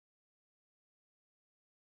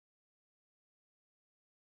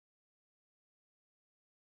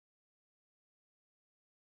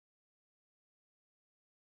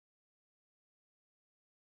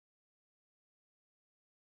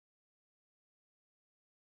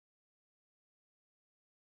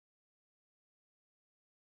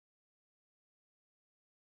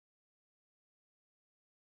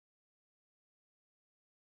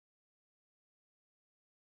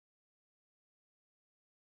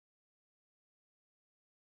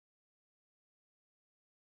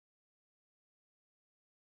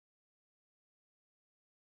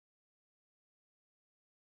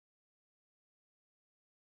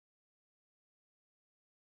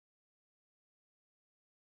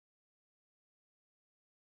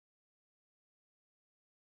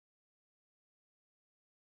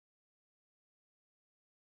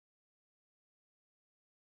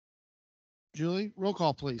Julie. Roll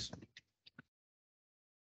call, please.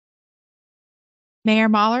 Mayor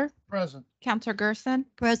Mahler, Present. Counselor Gerson,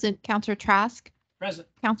 Present. Counselor Trask, Present.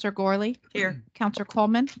 Counselor Gorley, Here. Counselor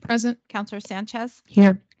Coleman, Present. Counselor Sanchez,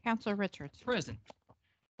 Here. Counselor Richards. Present.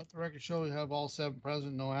 Let the record show we have all 7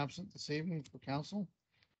 present, no absent this evening for council.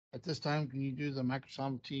 At this time, can you do the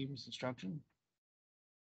Microsoft Teams instruction?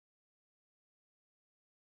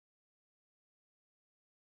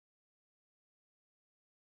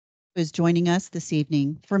 Is joining us this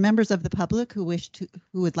evening. For members of the public who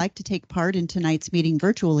would like to take part in tonight's meeting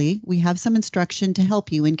virtually, we have some instruction to help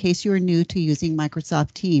you in case you are new to using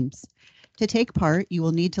Microsoft Teams. To take part, you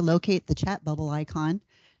will need to locate the chat bubble icon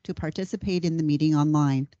to participate in the meeting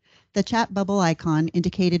online. The chat bubble icon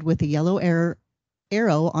indicated with a yellow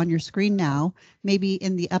arrow on your screen now may be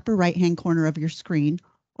in the upper right-hand corner of your screen,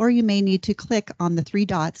 or you may need to click on the 3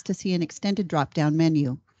 dots to see an extended drop-down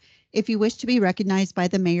menu. If you wish to be recognized by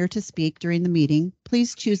the mayor to speak during the meeting,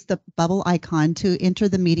 please choose the bubble icon to enter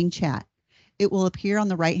the meeting chat. It will appear on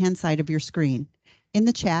the right-hand side of your screen. In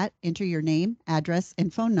the chat, enter your name, address,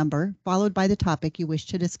 and phone number, followed by the topic you wish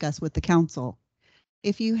to discuss with the council.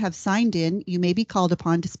 If you have signed in, you may be called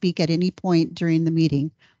upon to speak at any point during the meeting,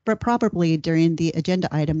 but probably during the agenda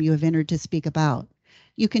item you have entered to speak about.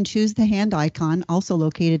 You can choose the hand icon, also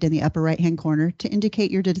located in the upper right-hand corner, to indicate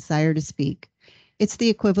your desire to speak. It's the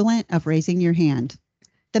equivalent of raising your hand.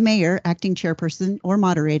 The mayor, acting chairperson, or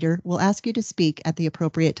moderator will ask you to speak at the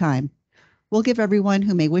appropriate time. We'll give everyone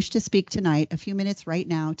who may wish to speak tonight a few minutes right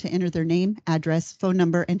now to enter their name, address, phone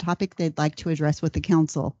number, and topic they'd like to address with the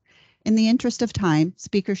council. In the interest of time,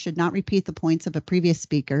 speakers should not repeat the points of a previous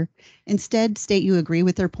speaker. Instead, state you agree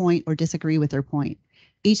with their point or disagree with their point.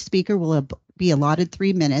 Each speaker will be allotted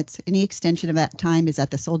 3 minutes. Any extension of that time is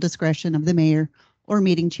at the sole discretion of the mayor or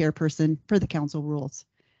meeting chairperson per the council rules.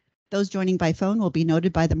 Those joining by phone will be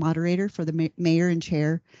noted by the moderator for the mayor and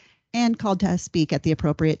chair and called to speak at the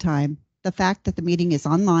appropriate time. The fact that the meeting is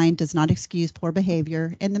online does not excuse poor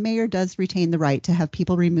behavior, and the mayor does retain the right to have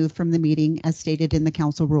people removed from the meeting as stated in the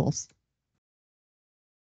council rules.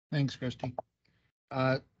 Thanks, Christy.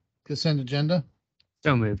 Consent agenda.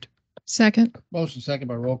 So moved. Second. Motion second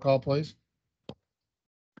by roll call, please.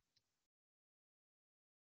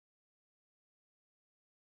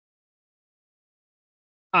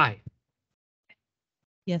 Aye.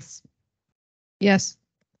 Yes. Yes.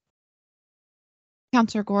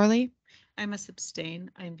 Counselor Gorley, I must abstain.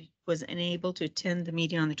 I was unable to attend the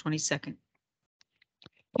meeting on the 22nd.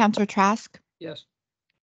 Counselor Trask, Yes.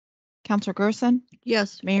 Counselor Gerson,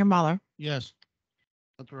 Yes. Mayor Mahler. Yes.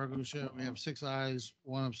 Let the record show we have 6 ayes,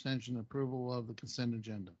 1 abstention, approval of the consent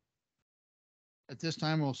agenda. At this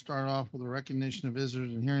time, we'll start off with a recognition of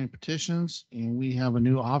visitors and hearing petitions, and we have a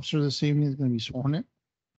new officer this evening who's going to be sworn in.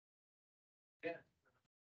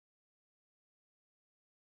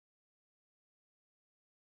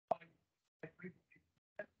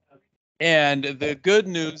 And the good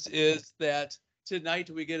news is that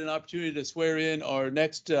tonight we get an opportunity to swear in our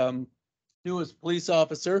next newest police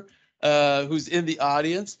officer who's in the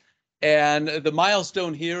audience. And the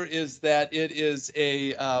milestone here is that it is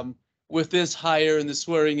with this hire and the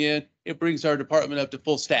swearing in, it brings our department up to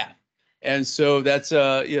full staff. And so that's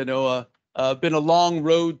been a long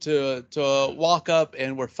road to walk up,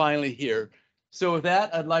 and we're finally here. So with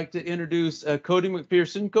that, I'd like to introduce Cody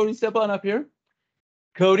McPherson. Cody, step on up here.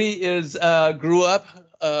 Cody grew up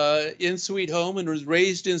in Sweet Home and was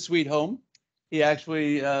raised in Sweet Home. He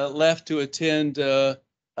actually left to attend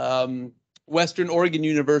Western Oregon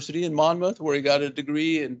University in Monmouth, where he got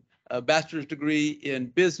a bachelor's degree in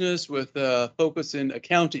business with a focus in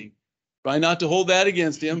accounting. Try not to hold that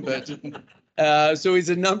against him, but so he's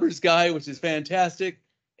a numbers guy, which is fantastic.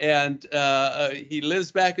 And he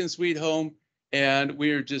lives back in Sweet Home, and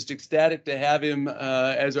we're just ecstatic to have him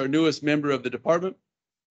as our newest member of the department.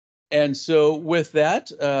 And so with that,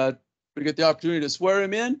 we get the opportunity to swear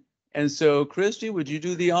him in. And so, Christy, would you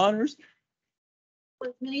do the honors?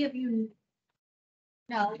 As many of you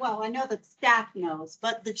know, well, I know that staff knows,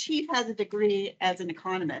 but the chief has a degree as an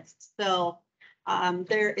economist. So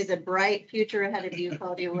there is a bright future ahead of you,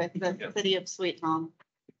 Cody, with the city of Sweet Home.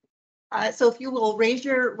 So if you will raise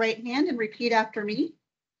your right hand and repeat after me.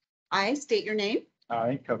 I state your name.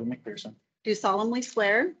 I, Cody McPherson, Do solemnly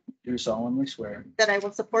swear do solemnly swear that I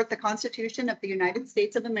will support the Constitution of the United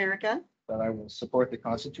States of America, that I will support the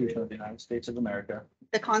Constitution of the United States of America,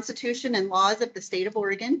 the Constitution and laws of the state of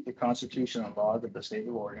Oregon, the Constitution and laws of the state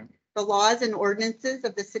of Oregon, the laws and ordinances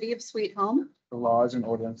of the city of Sweet Home, the laws and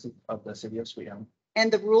ordinances of the city of Sweet Home,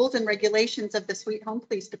 and the rules and regulations of the Sweet Home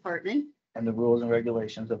Police Department, and the rules and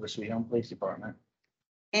regulations of the Sweet Home Police Department,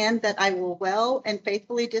 and that I will well and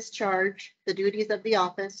faithfully discharge the duties of the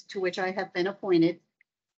office to which I have been appointed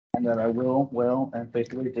and that I will well and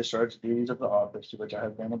faithfully discharge the duties of the office to which I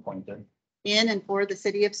have been appointed in and for the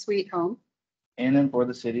city of Sweet Home, in and for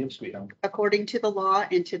the city of Sweet Home, according to the law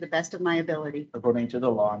and to the best of my ability. according to the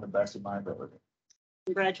law and the best of my ability.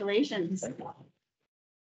 Congratulations. Thank you.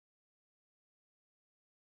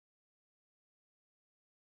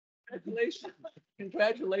 Congratulations.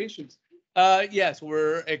 Congratulations. Yes,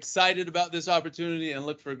 we're excited about this opportunity and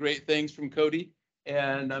look for great things from Cody.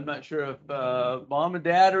 And I'm not sure if mom and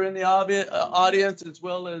dad are in the audience as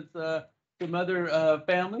well as some other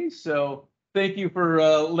families. So thank you for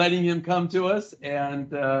letting him come to us,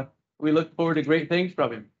 and we look forward to great things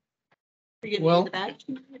from him. Well-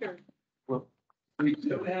 We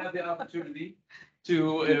do have the opportunity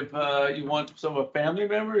to, if you want some of a family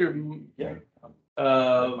member, Yeah.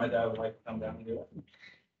 My dad would like to come down and do it.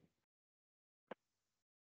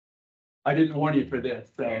 I didn't warn you for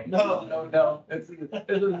this, so. No. It's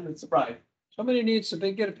a surprise. Somebody needs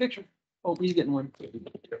to get a picture. Oh, he's getting one.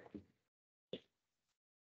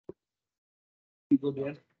 People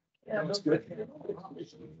did. Yeah, that's good.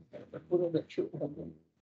 Put on that shirt.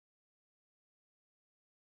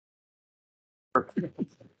 On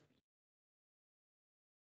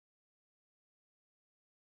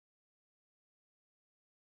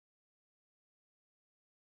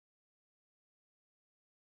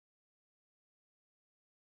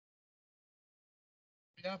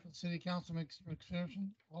behalf of the City Council, McPherson,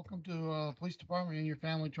 welcome to Police Department and your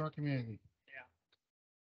family to our community.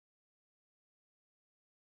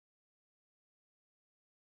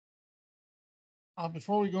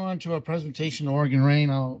 Before we go into a presentation of Oregon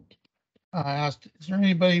Rain, I'll ask, is there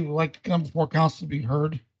anybody who would like to come before council to be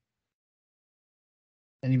heard?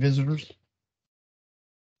 Any visitors?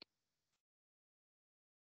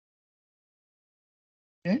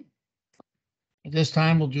 Okay. At this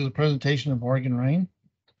time, we'll do the presentation of Oregon Rain.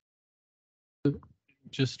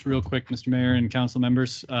 Just real quick, Mr. Mayor and council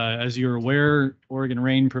members, as you're aware, Oregon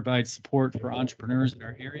Rain provides support for entrepreneurs in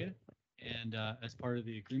our area. And as part of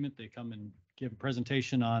the agreement, they come and give a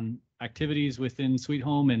presentation on activities within Sweet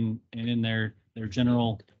Home and in their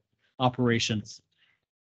general operations.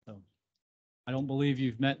 So I don't believe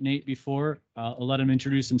you've met Nate before. I'll let him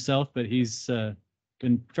introduce himself, but he's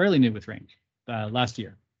been fairly new with Rain last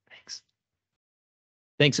year.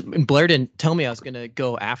 Thanks. And Blair didn't tell me I was going to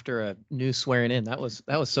go after a new swearing in. That was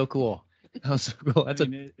so cool. That was so cool. I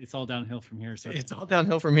mean, it's all downhill from here. So It's all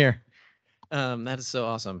downhill from here. That is so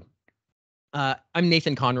awesome. I'm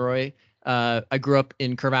Nathan Conroy. I grew up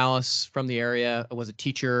in Corvallis from the area. I was a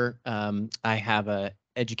teacher. I have a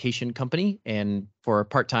education company, and for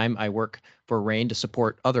part-time, I work for Rain to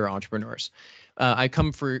support other entrepreneurs. I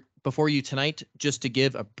come before you tonight just to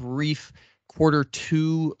give a brief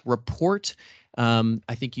Q2 report.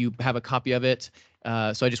 I think you have a copy of it.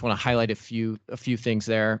 So I just want to highlight a few things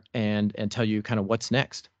there and tell you kind of what's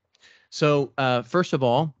next. So first of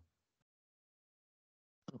all,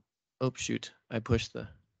 oh shoot, I pushed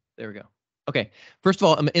there we go. Okay, first of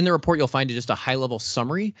all, in the report, you'll find just a high-level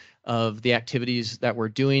summary of the activities that we're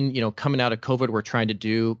doing. You know, coming out of COVID, we're trying to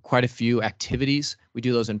do quite a few activities. We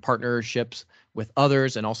do those in partnerships with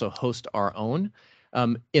others and also host our own.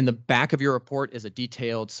 In the back of your report is a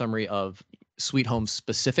detailed summary of Sweet Home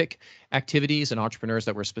specific activities and entrepreneurs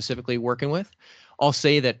that we're specifically working with. I'll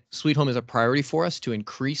say that Sweet Home is a priority for us to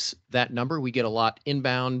increase that number. We get a lot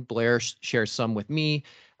inbound. Blair shares some with me.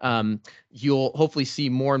 You'll hopefully see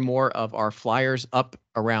more and more of our flyers up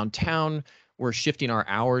around town. We're shifting our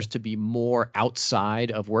hours to be more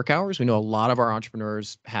outside of work hours. We know a lot of our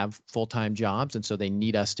entrepreneurs have full-time jobs, and so they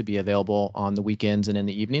need us to be available on the weekends and in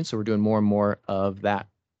the evenings. So we're doing more and more of that.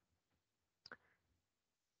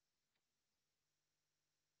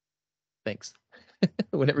 Thanks.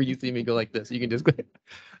 Whenever you see me go like this, you can just go.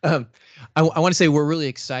 I want to say we're really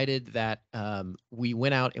excited that we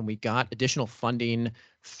went out and we got additional funding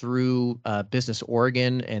through Business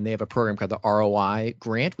Oregon, and they have a program called the ROI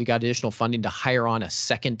grant. We got additional funding to hire on a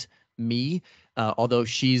second me, although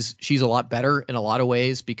she's a lot better in a lot of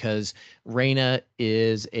ways because Raina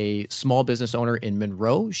is a small business owner in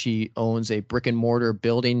Monroe. She owns a brick and mortar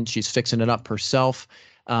building. She's fixing it up herself.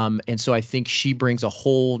 And so I think she brings a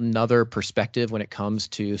whole nother perspective when it comes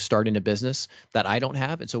to starting a business that I don't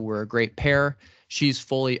have. And so we're a great pair. She's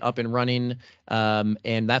fully up and running.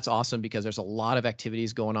 And that's awesome because there's a lot of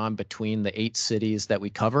activities going on between the 8 cities that we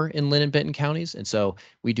cover in Linn and Benton counties. And so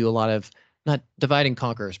we do a lot of, not divide and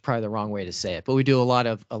conquer is probably the wrong way to say it, but we do a lot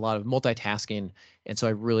of multitasking. And so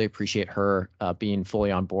I really appreciate her being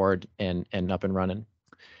fully on board and up and running.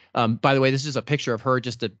 By the way, this is a picture of her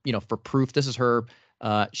just to, for proof. This is her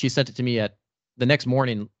She sent it to me at the next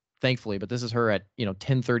morning, thankfully, but this is her at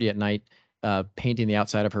 10:30 at night, painting the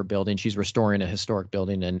outside of her building. She's restoring a historic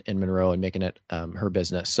building in Monroe and making it her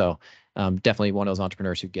business. So definitely one of those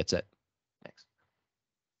entrepreneurs who gets it. Thanks.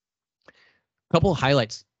 Couple of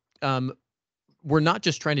highlights. We're not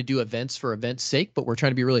just trying to do events for events' sake, but we're trying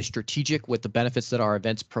to be really strategic with the benefits that our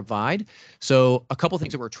events provide. So a couple of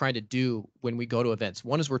things that we're trying to do when we go to events.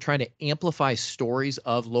 One is we're trying to amplify stories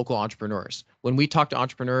of local entrepreneurs. When we talk to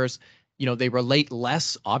entrepreneurs, they relate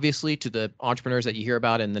less, obviously, to the entrepreneurs that you hear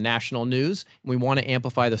about in the national news. We want to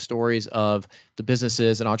amplify the stories of the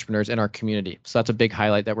businesses and entrepreneurs in our community. So that's a big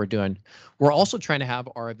highlight that we're doing. We're also trying to have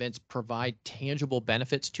our events provide tangible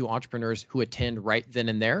benefits to entrepreneurs who attend right then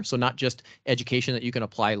and there. So not just education that you can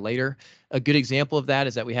apply later. A good example of that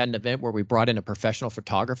is that we had an event where we brought in a professional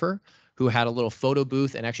photographer who had a little photo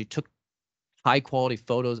booth and actually took high quality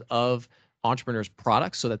photos of entrepreneurs'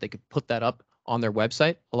 products so that they could put that up on their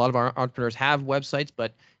website. A lot of our entrepreneurs have websites,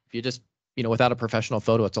 but if you just, without a professional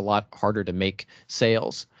photo, it's a lot harder to make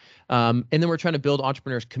sales. And then we're trying to build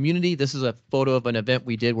entrepreneurs community. This is a photo of an event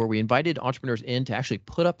we did where we invited entrepreneurs in to actually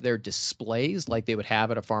put up their displays like they would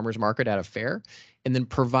have at a farmer's market at a fair, and then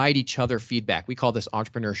provide each other feedback. We call this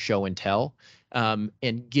entrepreneur show and tell,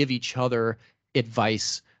 and give each other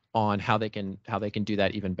advice on how they can do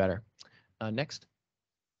that even better. Next.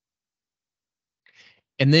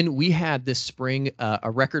 And then we had this spring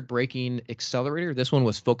a record-breaking accelerator. This one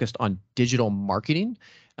was focused on digital marketing.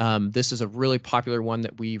 This is a really popular one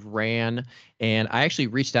that we ran. And I actually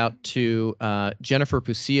reached out to Jennifer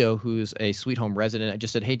Puccio, who's a Sweet Home resident. I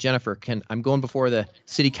just said, hey, Jennifer, I'm going before the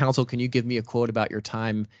city council. Can you give me a quote about your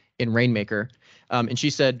time in Rainmaker? And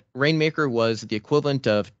she said Rainmaker was the equivalent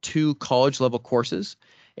of 2 college-level courses.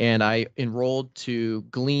 And I enrolled to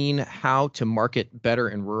glean how to market better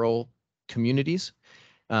in rural communities.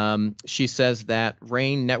 She says that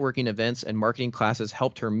RAIN networking events and marketing classes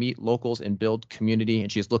helped her meet locals and build community, and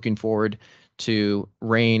she's looking forward to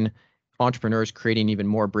RAIN entrepreneurs creating even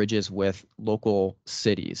more bridges with local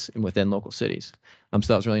cities and within local cities. So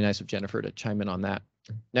that was really nice of Jennifer to chime in on that.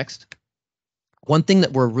 Next. One thing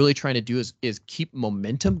that we're really trying to do is keep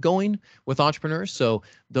momentum going with entrepreneurs. So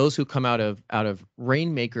those who come out of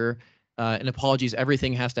Rainmaker, and apologies,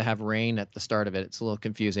 everything has to have RAIN at the start of it. It's a little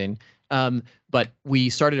confusing. But we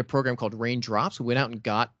started a program called RAIN Drops. We went out and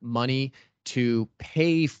got money to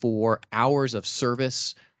pay for hours of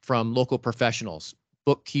service from local professionals,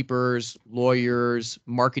 bookkeepers, lawyers,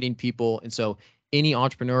 marketing people. And so any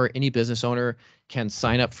entrepreneur, any business owner can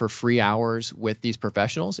sign up for free hours with these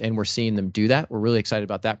professionals, and we're seeing them do that. We're really excited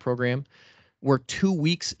about that program. We're 2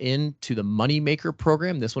 weeks into the Moneymaker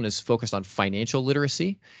program. This one is focused on financial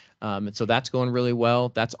literacy. And so that's going really well.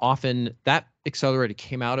 That accelerator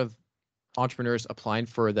came out of entrepreneurs applying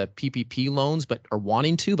for the PPP loans, but are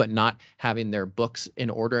wanting to, but not having their books in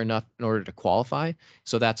order enough in order to qualify.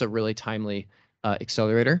 So that's a really timely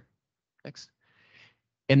accelerator. Next.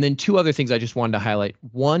 And then 2 other things I just wanted to highlight.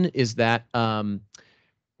 One is that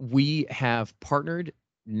we have partnered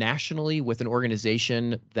nationally with an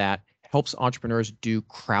organization that helps entrepreneurs do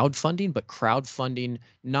crowdfunding, but crowdfunding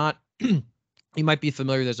not, you might be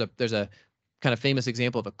familiar, there's a kind of famous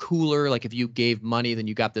example of a cooler, like if you gave money, then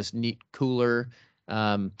you got this neat cooler.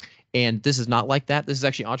 And this is not like that. This is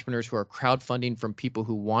actually entrepreneurs who are crowdfunding from people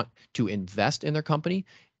who want to invest in their company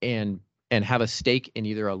and have a stake in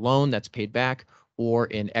either a loan that's paid back or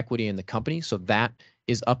in equity in the company. So that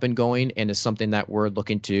is up and going and is something that we're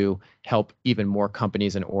looking to help even more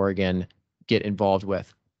companies in Oregon get involved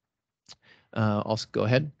with. I'll go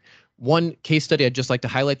ahead. One case study I'd just like to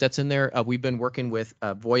highlight that's in there. We've been working with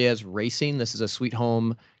Voyez Racing. This is a Sweet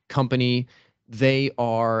Home company. They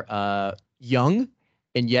are young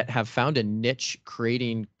and yet have found a niche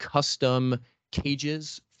creating custom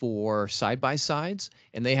cages for side-by-sides,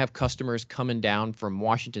 and they have customers coming down from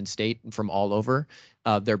Washington State and from all over.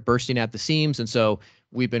 They're bursting at the seams, and so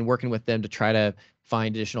we've been working with them to try to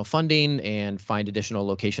find additional funding and find additional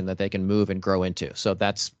location that they can move and grow into. So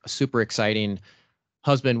that's super exciting.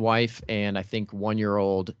 Husband, wife, and I think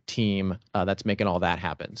 1-year-old team that's making all that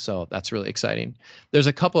happen. So that's really exciting. There's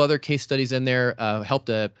a couple other case studies in there. Helped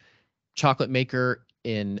a chocolate maker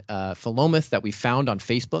in Philomath that we found on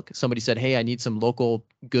Facebook. Somebody said, hey, I need some local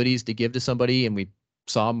goodies to give to somebody. And we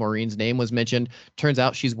saw Maureen's name was mentioned. Turns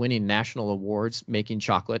out she's winning national awards making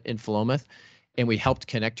chocolate in Philomath. And we helped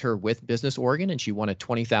connect her with Business Oregon, and she won a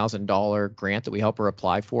 $20,000 grant that we helped her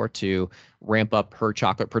apply for to ramp up her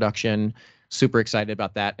chocolate production. Super excited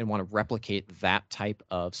about that and want to replicate that type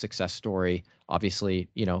of success story, obviously,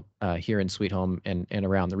 here in Sweet Home and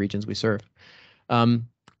around the regions we serve.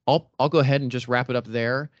 I'll go ahead and just wrap it up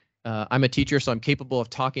there. I'm a teacher, so I'm capable of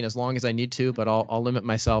talking as long as I need to, but I'll limit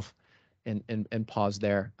myself and pause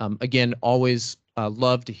there. Again, always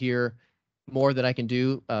love to hear more that I can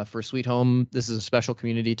do for Sweet Home. This is a special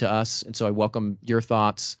community to us, and so I welcome your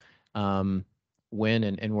thoughts when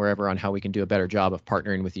and wherever on how we can do a better job of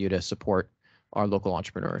partnering with you to support our local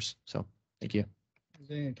entrepreneurs. So thank you.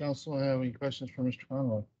 Does any council have any questions for Mr.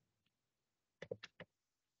 Conroy?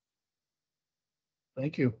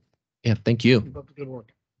 Thank you. Yeah, thank you. Keep up the good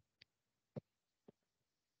work.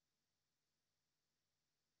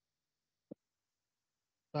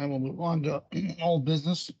 Time we'll move on to old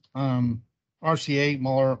business. RCA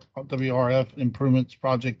Muller WRF Improvements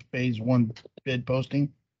Project Phase 1 bid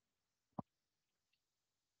posting.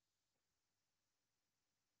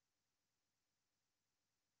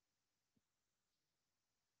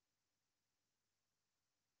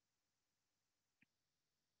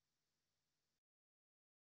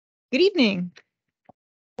 Good evening.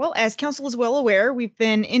 Well, as council is well aware, we've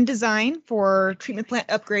been in design for treatment plant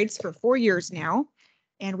upgrades for 4 years now,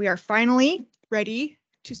 and we are finally ready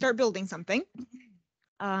to start building something.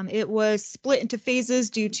 It was split into phases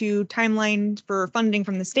due to timeline for funding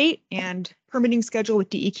from the state and permitting schedule with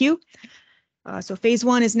DEQ. So phase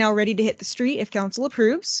 1 is now ready to hit the street if council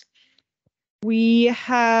approves. We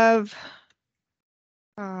have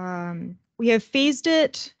phased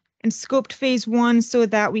it and scoped phase 1 so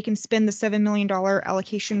that we can spend the $7 million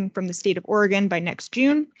allocation from the state of Oregon by next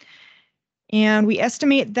June. And we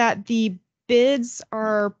estimate that the bids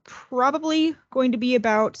are probably going to be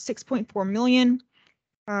about 6.4 million.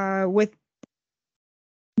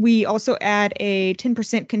 We also add a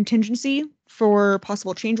 10% contingency for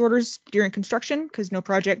possible change orders during construction because no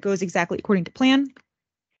project goes exactly according to plan,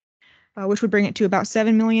 which would bring it to about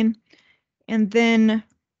 7 million. And then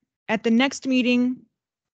at the next meeting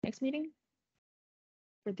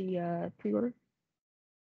for the pre-order.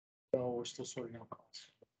 So we're still sorting out costs.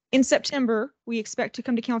 In September, we expect to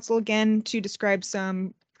come to council again to describe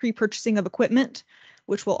some pre-purchasing of equipment,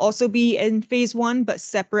 which will also be in phase 1, but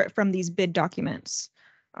separate from these bid documents.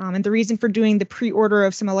 And the reason for doing the pre-order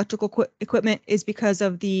of some electrical equipment is because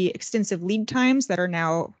of the extensive lead times that are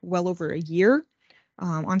now well over a year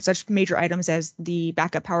on such major items as the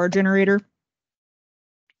backup power generator.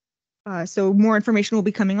 So more information will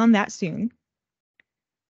be coming on that soon.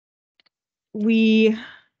 We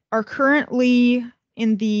are currently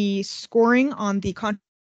in the scoring on the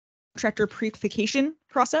contractor pre-qualification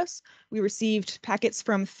process. We received packets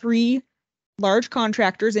from 3 large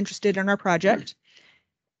contractors interested in our project,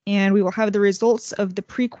 and we will have the results of the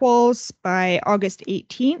pre-quals by August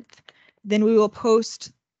 18th. Then we will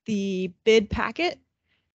post the bid packet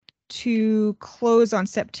to close on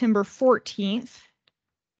September 14th.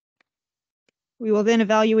 We will then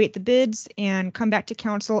evaluate the bids and come back to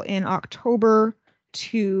council in October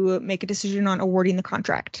to make a decision on awarding the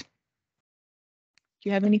contract. Do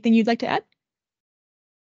you have anything you'd like to add?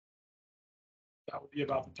 That would be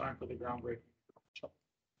about the time for the groundbreaking.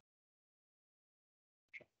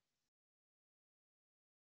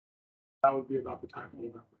 That would be about the time for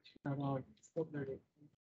the groundbreaking.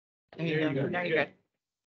 Now you're good.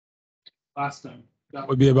 Last time. That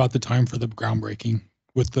would be about the time for the groundbreaking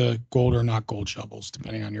with the gold or not gold shovels,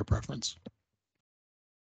 depending on your preference.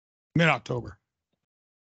 Mid-October.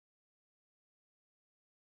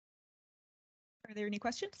 Are there any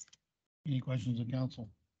questions? Any questions of council?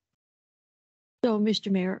 So,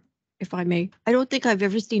 Mr. Mayor, if I may, I don't think I've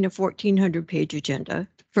ever seen a 1,400-page agenda,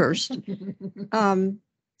 first.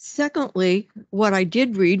 Secondly, what I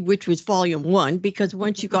did read, which was volume 1, because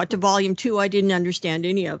once you got to volume 2, I didn't understand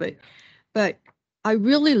any of it. But I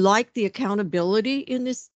really like the accountability in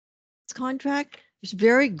this contract. There's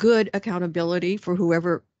very good accountability for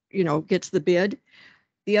whoever, gets the bid.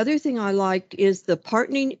 The other thing I liked is the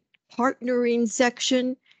partnering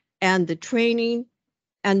section and the training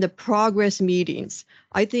and the progress meetings.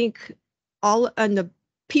 I think and the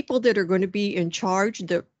people that are going to be in charge,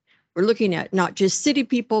 that we're looking at not just city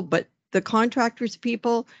people, but the contractors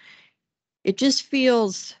people. It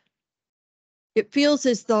feels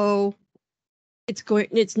as though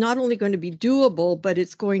it's not only going to be doable, but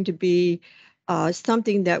it's going to be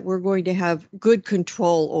something that we're going to have good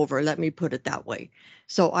control over. Let me put it that way.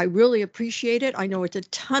 So I really appreciate it. I know it's a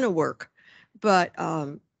ton of work, but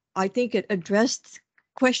I think it addressed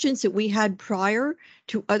questions that we had prior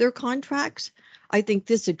to other contracts. I think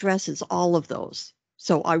this addresses all of those.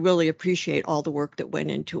 So I really appreciate all the work that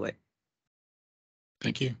went into it.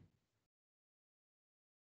 Thank you.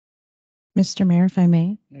 Mr. Mayor, if I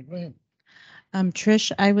may. Yeah, go ahead.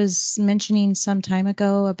 Trish, I was mentioning some time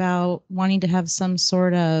ago about wanting to have some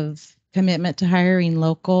sort of commitment to hiring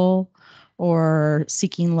local or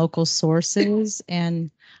seeking local sources. And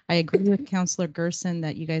I agree with Counselor Gerson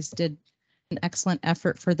that you guys did an excellent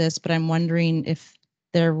effort for this, but I'm wondering if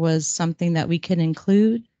there was something that we could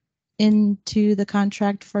include into the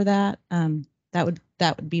contract for that. That would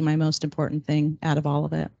be my most important thing out of all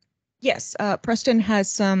of it. Yes, Preston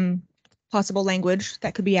has some possible language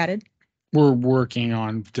that could be added. We're working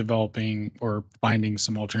on developing or finding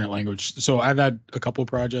some alternate language. So I've had a couple of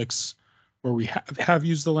projects where we have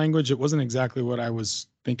used the language. It wasn't exactly what I was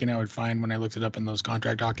thinking I would find when I looked it up in those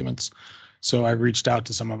contract documents. So I reached out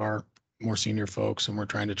to some of our more senior folks and we're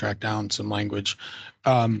trying to track down some language.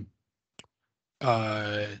 There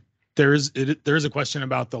is a question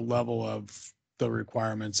about the level of the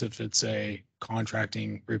requirements. If it's a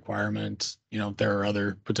contracting requirement, there are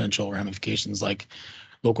other potential ramifications like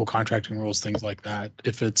local contracting rules, things like that.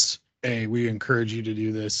 If it's we encourage you to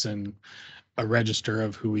do this and a register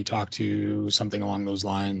of who we talk to, something along those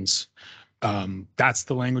lines. That's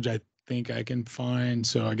the language I think I can find.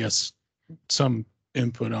 So I guess some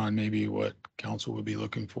input on maybe what council would be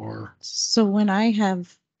looking for. So when I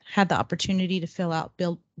have had the opportunity to fill out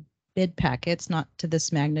bid packets, not to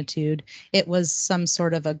this magnitude, it was some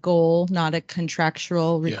sort of a goal, not a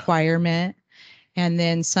contractual requirement. And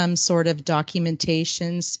then some sort of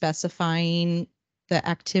documentation specifying the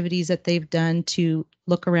activities that they've done to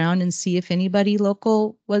look around and see if anybody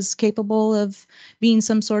local was capable of being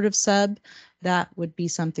some sort of sub. That would be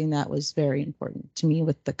something that was very important to me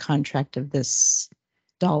with the contract of this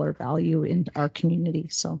dollar value in our community.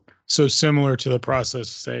 So similar to the process,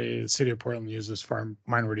 say the city of Portland uses for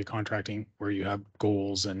minority contracting, where you have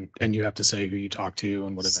goals and you have to say who you talk to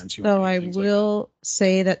and what events you. So I will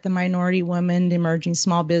say that the minority women, the emerging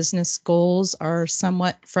small business goals are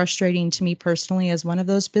somewhat frustrating to me personally as one of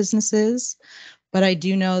those businesses. But I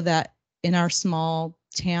do know that in our small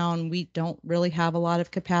town, we don't really have a lot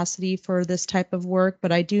of capacity for this type of work.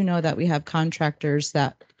 But I do know that we have contractors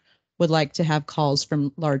that would like to have calls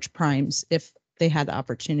from large primes. If they had the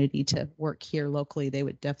opportunity to work here locally, they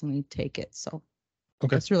would definitely take it. So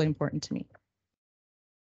that's really important to me.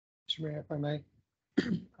 Mr. Mayor, if I may.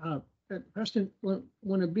 Preston,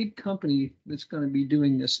 when a big company that's going to be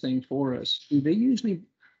doing this thing for us, do they usually,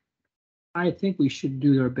 I think we should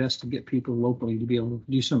do our best to get people locally to be able to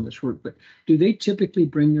do some of this work, but do they typically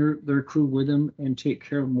bring their crew with them and take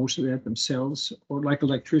care of most of that themselves? Or like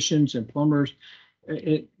electricians and plumbers,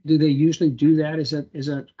 do they usually do that? Is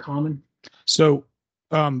that common? So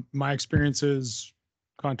my experience is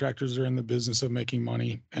contractors are in the business of making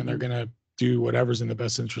money and they're going to do whatever's in the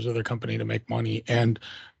best interest of their company to make money. And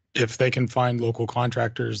if they can find local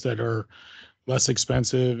contractors that are less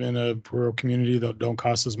expensive in a rural community that don't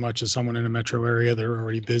cost as much as someone in a metro area, they're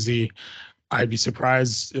already busy. I'd be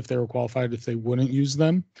surprised if they were qualified if they wouldn't use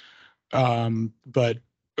them. But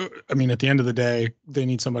I mean, at the end of the day, they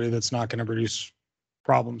need somebody that's not going to produce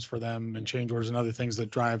problems for them and change orders and other things that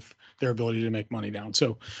drive their ability to make money down.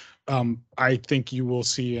 So I think you will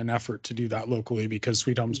see an effort to do that locally because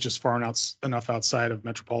Sweet Home's just far enough outside of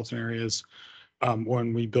metropolitan areas.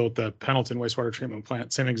 When we built the Pendleton wastewater treatment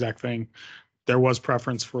plant, same exact thing. There was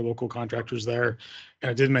preference for local contractors there, and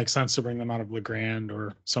it did make sense to bring them out of LeGrand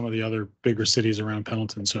or some of the other bigger cities around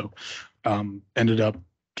Pendleton. So ended up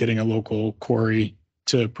getting a local quarry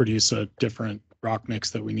to produce a different rock mix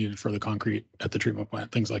that we needed for the concrete at the treatment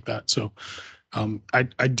plant, things like that. So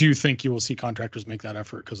I do think you will see contractors make that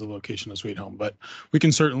effort because of the location of Sweet Home, but we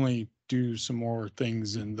can certainly do some more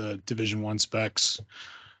things in the Division 1 specs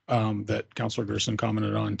that Councilor Gerson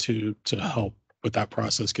commented on to help with that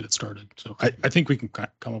process, get it started. So I think we can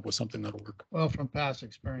come up with something that'll work. Well, from past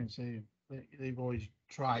experience, they've always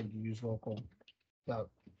tried to use local,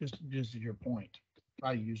 just to your point,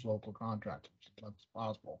 try to use local contractors as much as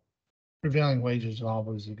possible. Prevailing wages is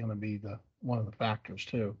obviously going to be one of the factors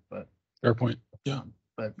too, but. Fair point. Yeah.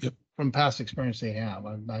 But from past experience they have,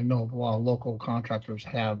 I know a lot of local contractors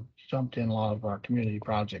have jumped in a lot of our community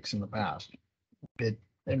projects in the past. Bid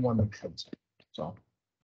and won the bids, so.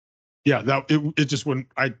 Yeah, it just wouldn't,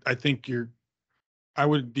 I think I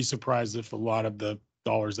would be surprised if a lot of the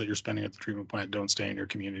dollars that you're spending at the treatment plant don't stay in your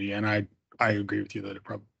community. And I agree with you that it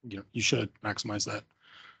probably, you should maximize that.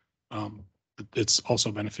 It's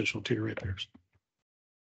also beneficial to your ratepayers.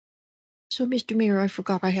 So, Mr. Mayor, I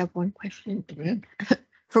forgot I have one question. Go ahead.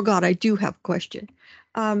 Forgot I do have a question.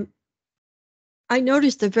 I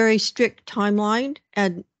noticed a very strict timeline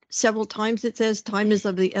and several times it says time is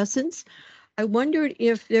of the essence. I wondered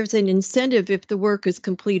if there's an incentive if the work is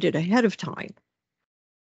completed ahead of time.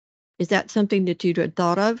 Is that something that you'd had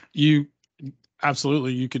thought of?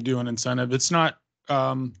 Absolutely, you could do an incentive. It's not,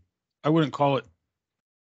 I wouldn't call it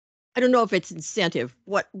I don't know if it's incentive,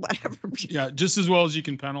 whatever. Yeah, just as well as you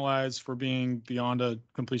can penalize for being beyond a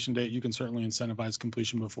completion date, you can certainly incentivize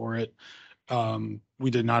completion before it. We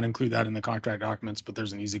did not include that in the contract documents, but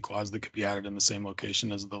there's an easy clause that could be added in the same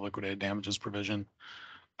location as the liquidated damages provision.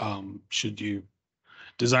 Should you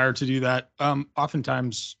desire to do that?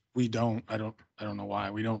 Oftentimes we don't. I don't know why.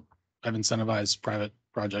 We don't. I've incentivized private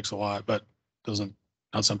projects a lot, but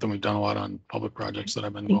not something we've done a lot on public projects that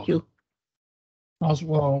I've been involved in. Also,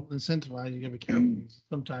 well, incentivize, you gotta be careful.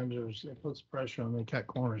 Sometimes it puts pressure on, they cut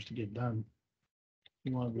corners to get done.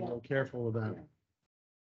 You want to be a little careful with that.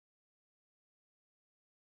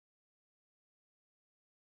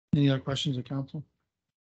 Any other questions of council?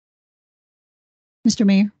 Mr.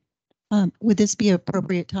 Mayor, would this be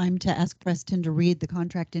appropriate time to ask Preston to read the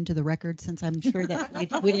contract into the record, since I'm sure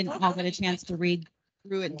that we didn't all get a chance to read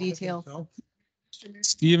through it in detail?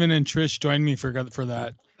 Steven and Trish joined me for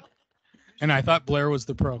that. And I thought Blair was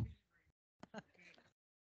the pro.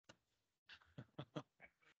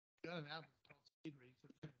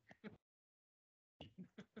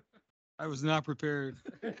 I was not prepared.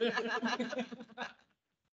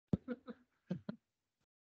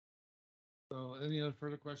 So any other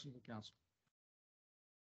further questions of council?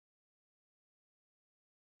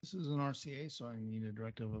 This is an RCA, so I need a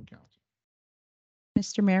directive of council.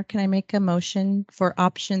 Mr. Mayor, can I make a motion for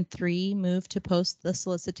option 3, move to post the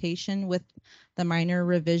solicitation with the minor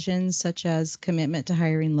revisions such as commitment to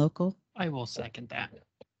hiring local? I will second that. I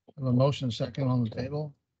have a motion second on the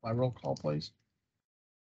table by roll call, please.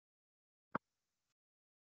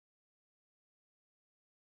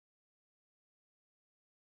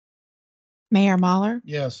 Mayor Mahler,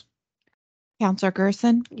 Yes. Counselor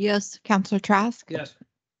Gerson, Yes. Counselor Trask, Yes.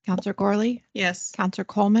 Counselor Gorley, Yes. Counselor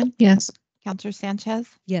Coleman, Yes. Counselor Sanchez,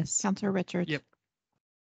 Yes. Counselor Richards. Yep.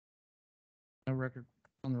 On the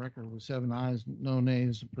record with 7 ayes, no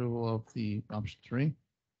nays, approval of the option 3.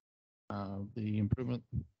 The improvement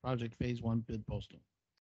project phase 1 bid posting.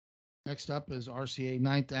 Next up is RCA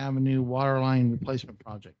 9th Avenue Water Line Replacement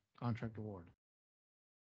Project, contract award.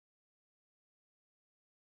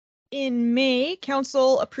 In May,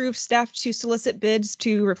 council approved staff to solicit bids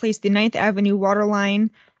to replace the 9th Avenue water line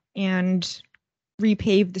and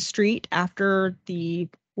repave the street after the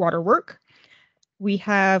water work. We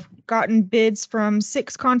have gotten bids from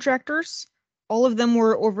 6 contractors. All of them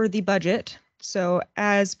were over the budget. So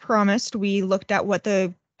as promised, we looked at what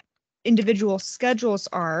the individual schedules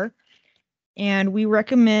are, and we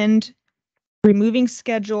recommend removing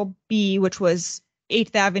Schedule B, which was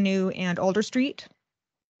 8th Avenue and Alder Street,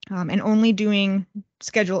 and only doing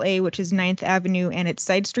Schedule A, which is 9th Avenue and its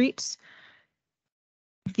side streets.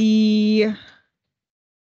 The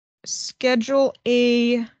Schedule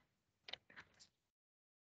A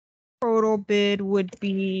total bid would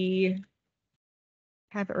be,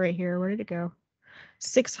 have it right here, where did it go?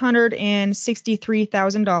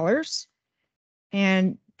 $663,000.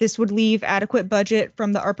 And this would leave adequate budget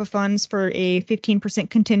from the ARPA funds for a 15%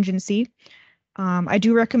 contingency. I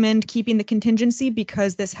do recommend keeping the contingency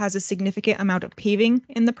because this has a significant amount of paving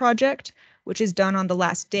in the project, which is done on the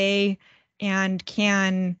last day and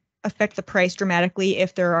can affect the price dramatically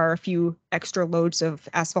if there are a few extra loads of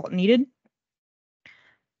asphalt needed.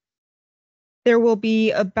 There will be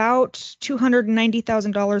about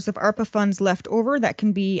 $290,000 of ARPA funds left over that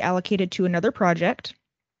can be allocated to another project.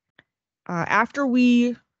 After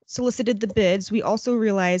we solicited the bids, we also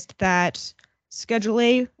realized that Schedule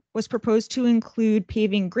A was proposed to include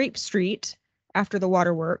paving Grape Street after the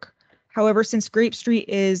water work. However, since Grape Street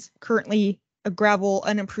is currently a gravel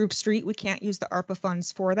unimproved street, we can't use the ARPA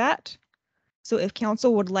funds for that. So if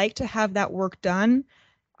council would like to have that work done,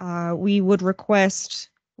 we would request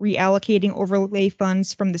reallocating overlay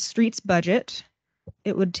funds from the streets budget.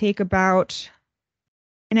 It would take about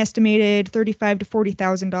an estimated $35,000 to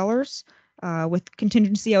 $40,000. With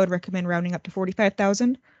contingency, I would recommend rounding up to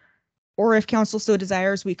 $45,000. Or if council so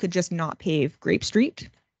desires, we could just not pave Grape Street.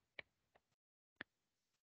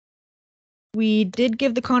 We did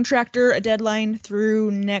give the contractor a deadline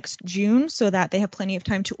through next June so that they have plenty of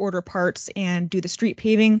time to order parts and do the street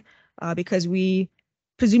paving, because we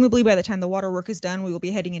presumably by the time the water work is done, we will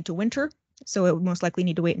be heading into winter. So it would most likely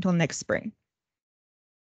need to wait until next spring.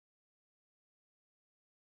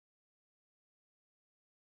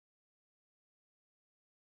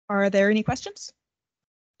 Are there any questions?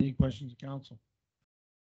 Any questions of council?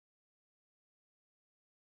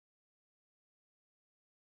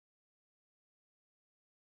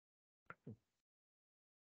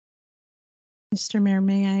 Mr. Mayor,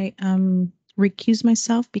 may I recuse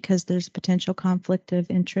myself because there's potential conflict of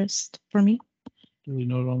interest for me? Duly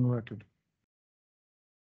noted on the record.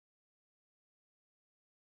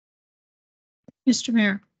 Mr.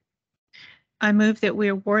 Mayor, I move that we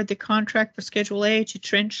award the contract for Schedule A to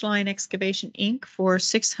Trench Line Excavation, Inc. for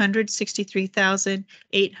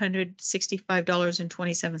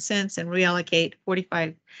 $663,865.27 and reallocate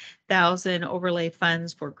 $45,000 overlay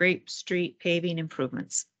funds for Grape Street paving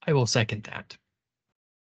improvements. I will second that.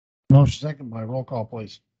 Motion second by roll call,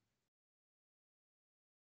 please.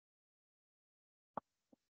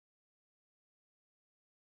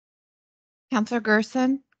 Counselor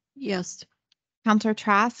Gerson, Yes. Counselor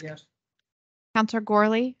Trask, Yes. Counselor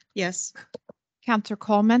Gorley, Yes. Counselor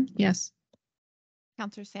Coleman, Yes.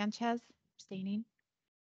 Counselor Sanchez, abstaining,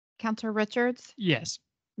 Counselor Richards, Yes.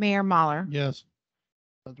 Mayor Mahler. Yes.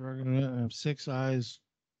 Let the record note, I have 6 ayes,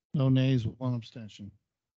 no nays, with 1 abstention.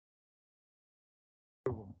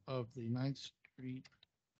 Approval of the 9th Street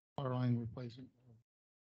water line replacement.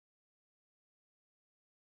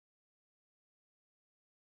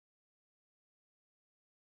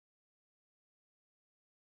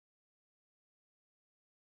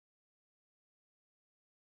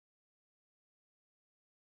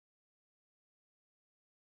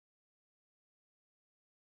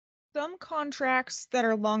 Some contracts that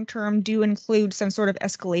are long-term do include some sort of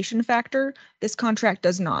escalation factor. This contract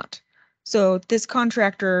does not. So this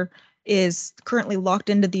contractor is currently locked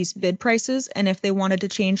into these bid prices, and if they wanted to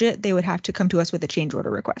change it, they would have to come to us with a change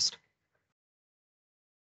order request.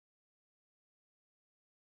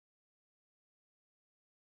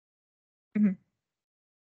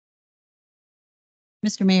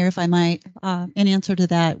 Mr. Mayor, if I might, in answer to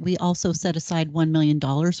that, we also set aside $1 million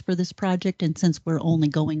for this project. And since we're only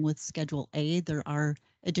going with Schedule A, there are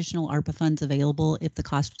additional ARPA funds available. If the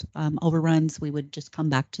cost overruns, we would just come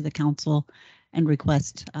back to the council and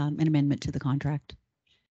request an amendment to the contract.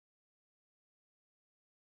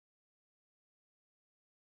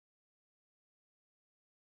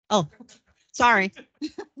 Oh, sorry.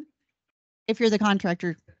 If you're the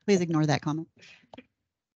contractor, please ignore that comment.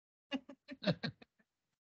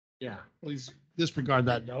 Yeah, please disregard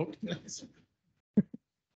that note.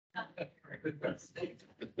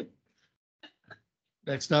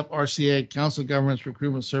 Next up, RCA, Council of Governments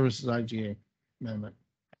Recruitment Services, IGA amendment.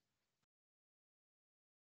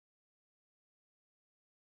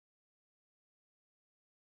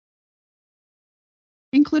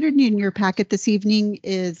 Included in your packet this evening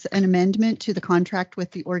is an amendment to the contract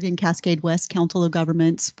with the Oregon Cascade West Council of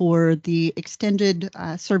Governments for the extended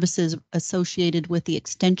services associated with the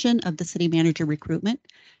extension of the city manager recruitment.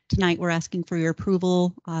 Tonight, we're asking for your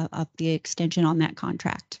approval of the extension on that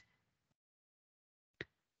contract. I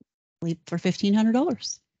believe for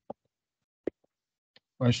 $1,500.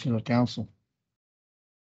 Question of council.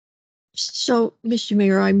 So, Mr.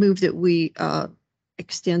 Mayor, I move that we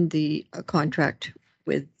extend the contract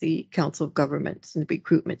with the Council of Governments and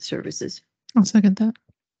Recruitment Services. I'll second that.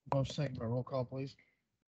 Motion second by roll call, please.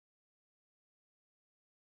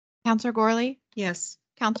 Counselor Gorley, Yes.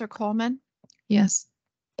 Counselor Coleman, Yes.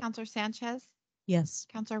 Counselor Sanchez, Yes.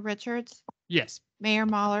 Counselor Richards, Yes. Mayor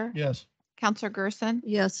Mahler, Yes. Counselor Gerson,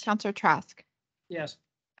 Yes. Counselor Trask. Yes.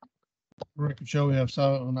 Record show we have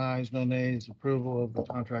 7 ayes, no nays. Approval of the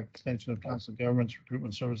contract extension of Council of Governments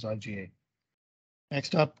Recruitment Service, IGA.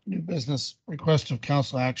 Next up, new business, request of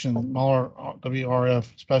council action, Mueller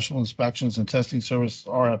WRF Special Inspections and Testing Service,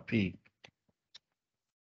 RFP.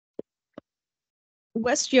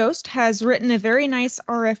 West Yost has written a very nice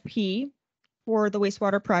RFP for the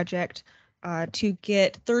wastewater project to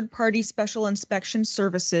get third-party special inspection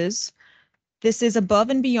services. This is above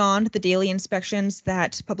and beyond the daily inspections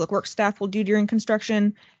that Public Works staff will do during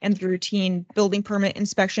construction and the routine building permit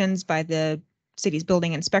inspections by the city's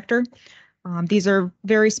building inspector. These are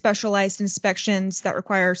very specialized inspections that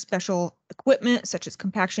require special equipment such as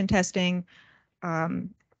compaction testing,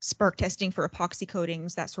 spark testing for epoxy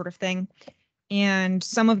coatings, that sort of thing. And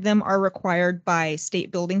some of them are required by state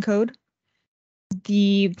building code.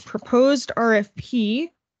 The proposed RFP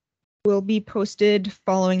will be posted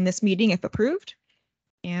following this meeting if approved,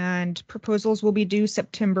 and proposals will be due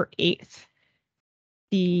September 8th.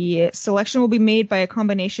 The selection will be made by a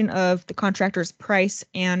combination of the contractor's price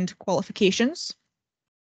and qualifications.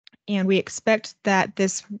 And we expect that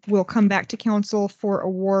this will come back to council for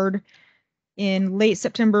award in late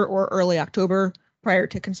September or early October prior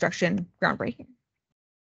to construction groundbreaking.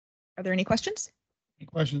 Are there any questions? Any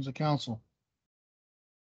questions of council?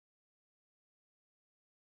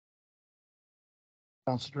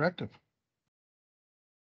 Council directive.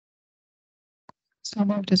 So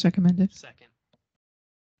moved as recommended. Second.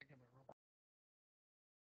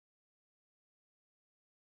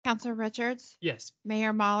 Counselor Richards, Yes.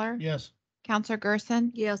 Mayor Mahler, Yes. Counselor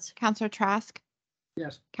Gerson, Yes. Counselor Trask,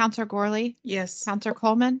 Yes. Counselor Gorley, Yes. Counselor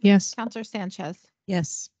Coleman, Yes. Counselor Sanchez.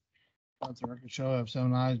 Yes. Let the record show I have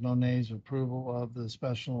 7 ayes, no nays, approval of the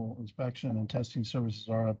special inspection and testing services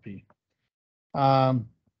RFP.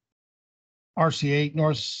 RC8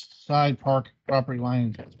 North Side Park property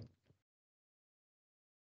line.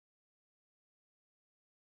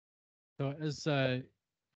 So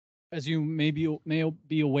as you may be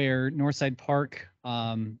aware, Northside Park,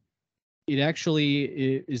 it actually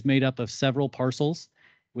is made up of several parcels,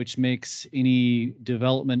 which makes any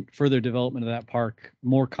further development of that park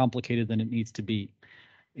more complicated than it needs to be.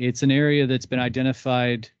 It's an area that's been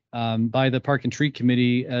identified by the Park and Tree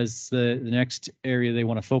Committee as the next area they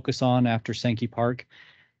want to focus on after Sankey Park.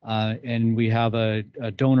 And we have a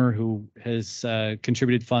donor who has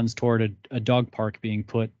contributed funds toward a dog park being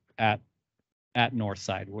put at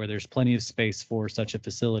Northside, where there's plenty of space for such a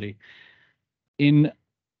facility. In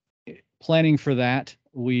planning for that,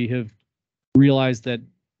 we have realized that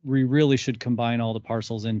we really should combine all the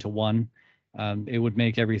parcels into one. It would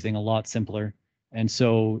make everything a lot simpler. And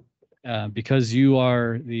so because you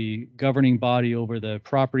are the governing body over the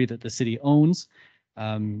property that the city owns,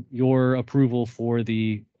 your approval for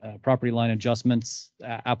the property line adjustments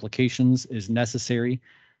applications is necessary.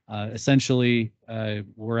 Essentially,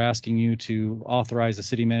 we're asking you to authorize the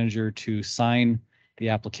city manager to sign the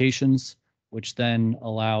applications, which then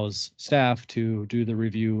allows staff to do the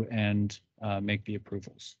review and make the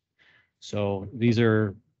approvals. So these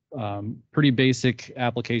are pretty basic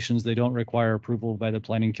applications. They don't require approval by the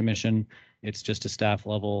Planning Commission. It's just a staff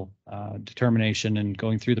level determination and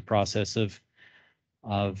going through the process of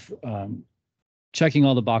checking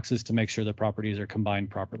all the boxes to make sure the properties are combined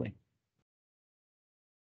properly.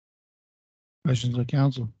 Questions of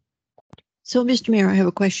council? So, Mr. Mayor, I have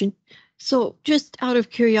a question. So just out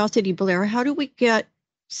of curiosity, Blair, how do we get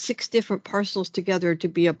 6 different parcels together to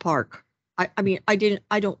be a park? I mean, I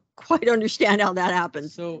don't quite understand how that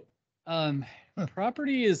happens. So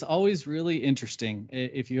property is always really interesting.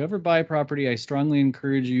 If you ever buy property, I strongly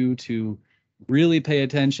encourage you to really pay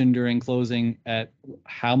attention during closing at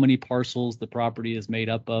how many parcels the property is made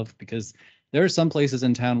up of, because there are some places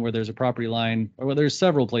in town where there's a property line, or there's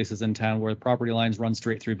several places in town where property lines run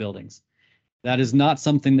straight through buildings. That is not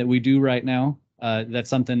something that we do right now. That's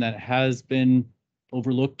something that has been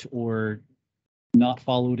overlooked or not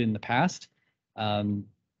followed in the past.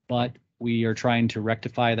 But we are trying to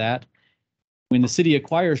rectify that. When the city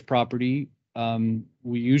acquires property,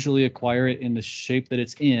 we usually acquire it in the shape that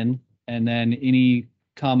it's in, and then any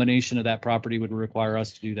combination of that property would require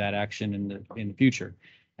us to do that action in the future.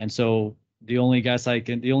 And so the only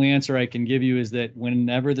answer I can give you is that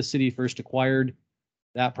whenever the city first acquired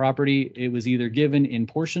that property, it was either given in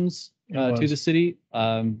portions to the city,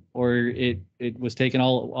 or it was taken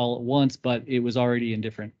all at once, but it was already in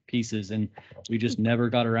different pieces, and we just never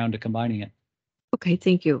got around to combining it. Okay,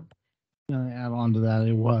 thank you. Add on to that,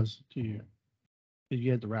 it was to you. Did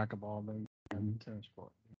you get the racquetball and tennis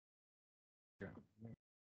court? Yeah.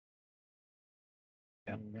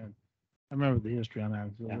 I remember the history on that.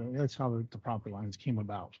 Yeah. That's how the property lines came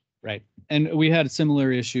about. Right. And we had a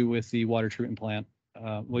similar issue with the water treatment plant,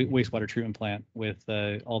 wastewater treatment plant with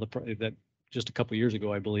all that just a couple of years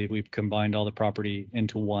ago, I believe, we've combined all the property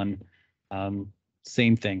into one.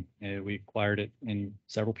 Same thing. We acquired it in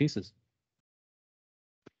several pieces.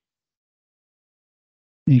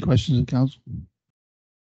 Any questions of council?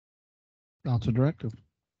 Council directive.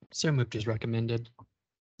 So moved as recommended.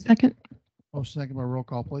 Second. Motion second by roll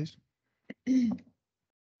call, please.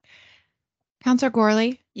 Counselor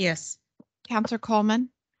Gorley, Yes. Counselor Coleman,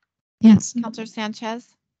 Yes. Counselor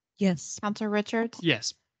Sanchez, Yes. Counselor Richards,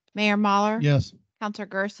 Yes. Mayor Mahler, Yes. Counselor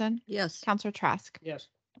Gerson, Yes. Counselor Trask. Yes.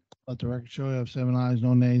 Let the record show you have 7 ayes,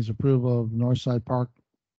 no nays. Approval of Northside Park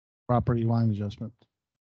property line adjustment.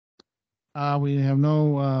 We have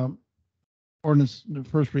no ordinance, the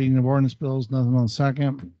first reading of ordinance bills, nothing on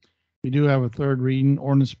second. We do have a third reading,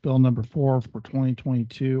 ordinance bill number 4 for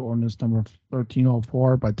 2022, ordinance number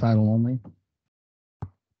 1304 by title only.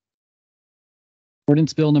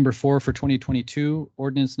 Ordinance Bill number 4 for 2022,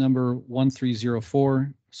 ordinance number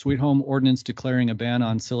 1304, Sweet Home Ordinance declaring a ban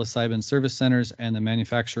on psilocybin service centers and the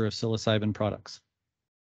manufacture of psilocybin products.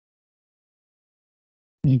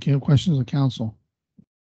 Any questions of council?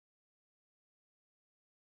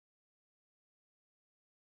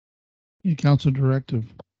 Any council directive?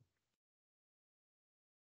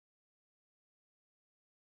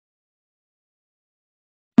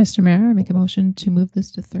 Mr. Mayor, I make a motion to move this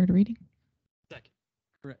to third reading.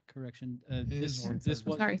 Correction. is This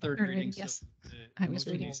was Sorry, third third reading. reading, So yes. the I was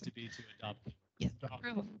motion reading. needs to be to adopt. Yes.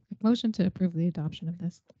 Motion to approve the adoption of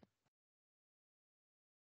this.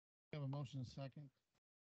 have a motion and a second.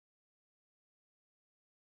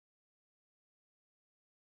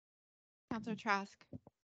 Counselor Trask,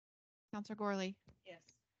 Counselor Gorley, Yes.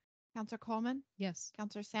 Counselor Coleman, Yes.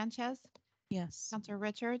 Counselor Sanchez, Yes. Counselor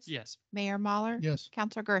Richards. Yes. Mayor Mahler. Yes.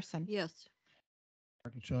 Counselor Gerson. Yes.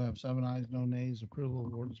 Record show I have 7 ayes, no nays. Approval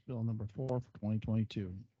of ordinance bill number 4 for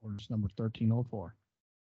 2022. Ordinance number 1304.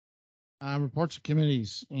 Reports of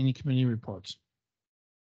committees. Any committee reports?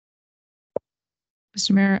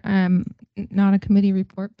 Mr. Mayor, not a committee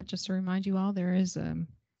report, but just to remind you all, there is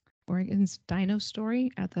Oregon's Dino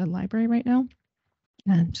Story at the library right now.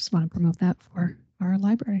 And just want to promote that for our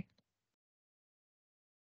library.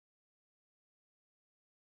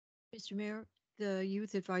 Mr. Mayor, the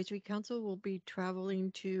Youth Advisory Council will be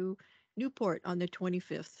traveling to Newport on the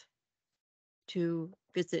 25th to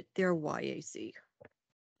visit their YAC.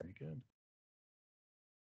 Very good.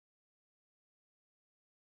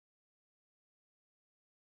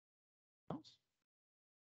 Else?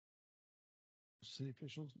 City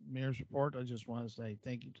officials, mayor's report. I just want to say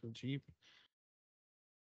thank you to the chief.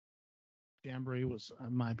 Jamboree was,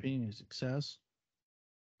 in my opinion, a success.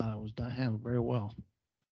 It was done, handled very well.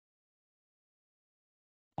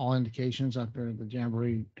 All indications out there, the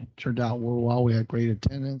Jamboree turned out well. We had great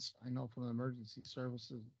attendance. I know from the emergency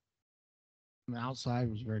services, from the outside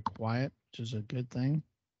was very quiet, which is a good thing.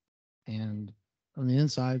 And on the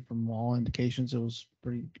inside, from all indications, it was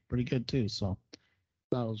pretty good too. So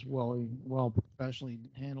that was well professionally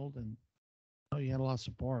handled, and you had a lot of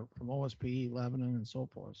support from OSP, Lebanon, and so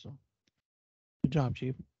forth. So good job,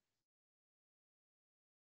 Chief.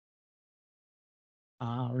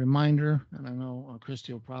 Reminder, and I know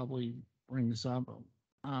Christy will probably bring this up.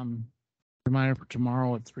 Reminder for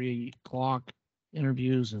tomorrow at 3 o'clock,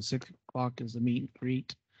 interviews, and 6 o'clock is the meet and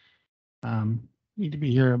greet. Need to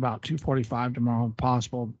be here about 2:45 tomorrow, if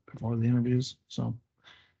possible, before the interviews. So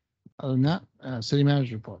other than that, city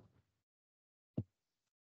manager report.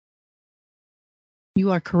 You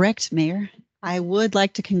are correct, Mayor. I would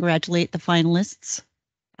like to congratulate the finalists,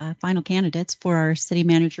 final candidates for our city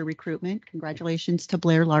manager recruitment. Congratulations to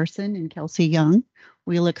Blair Larson and Kelsey Young.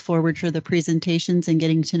 We look forward to the presentations and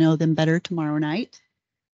getting to know them better tomorrow night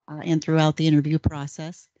and throughout the interview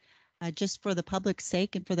process. Just for the public's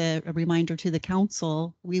sake and for a reminder to the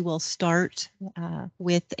council, we will start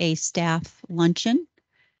with a staff luncheon.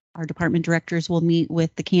 Our department directors will meet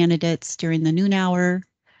with the candidates during the noon hour.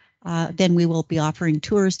 Then we will be offering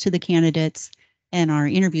tours to the candidates, and our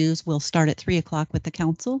interviews will start at 3 o'clock with the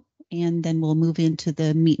council. And then we'll move into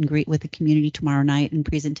the meet and greet with the community tomorrow night and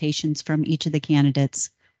presentations from each of the candidates.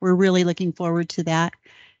 We're really looking forward to that.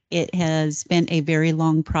 It has been a very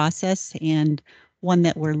long process and one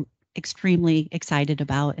that we're extremely excited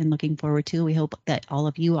about and looking forward to. We hope that all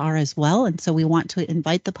of you are as well. And so we want to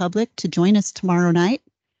invite the public to join us tomorrow night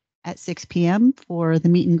at 6 p.m. for the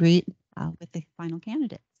meet and greet with the final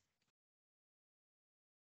candidates.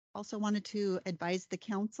 Also wanted to advise the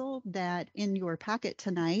council that in your packet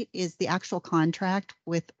tonight is the actual contract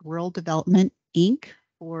with Rural Development, Inc.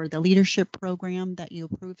 for the leadership program that you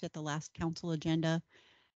approved at the last council agenda.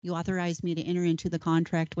 You authorized me to enter into the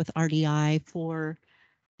contract with RDI for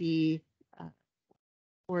the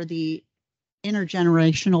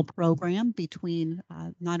intergenerational program between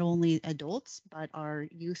not only adults, but our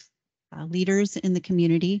youth leaders in the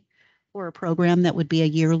community, for a program that would be a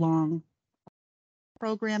year-long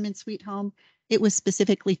program in Sweet Home. It was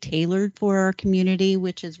specifically tailored for our community,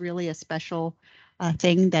 which is really a special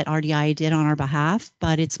thing that RDI did on our behalf,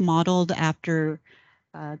 but it's modeled after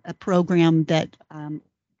a program that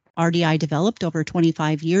RDI developed over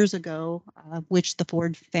 25 years ago, which the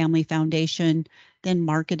Ford Family Foundation then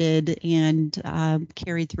marketed and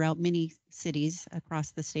carried throughout many cities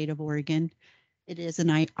across the state of Oregon. It is an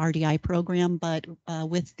RDI program, but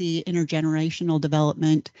with the intergenerational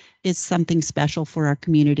development, is something special for our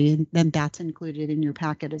community, and then that's included in your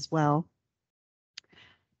packet as well.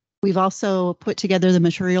 We've also put together the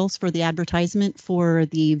materials for the advertisement for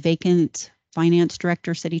the vacant finance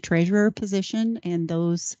director, city treasurer position, and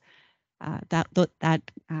those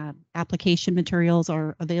application materials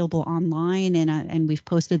are available online, and we've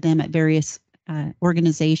posted them at various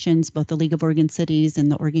organizations, both the League of Oregon Cities and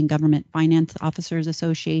the Oregon Government Finance Officers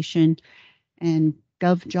Association and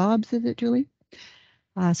GovJobs, is it, Julie?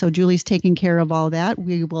 So Julie's taking care of all that.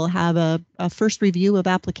 We will have a first review of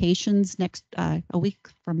applications next a week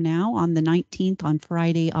from now on the 19th, on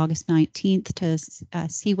Friday, August 19th, to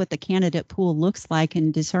see what the candidate pool looks like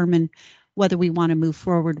and determine whether we want to move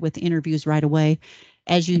forward with interviews right away.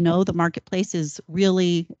 As you know, the marketplace is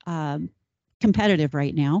really competitive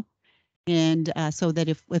right now. And so that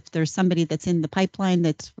if there's somebody that's in the pipeline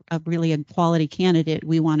that's really a quality candidate,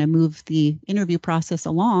 we want to move the interview process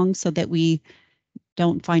along so that we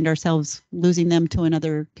don't find ourselves losing them to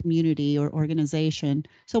another community or organization.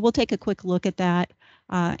 So we'll take a quick look at that.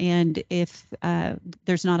 And if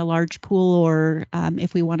there's not a large pool, or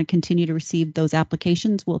if we want to continue to receive those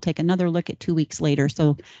applications, we'll take another look at 2 weeks later.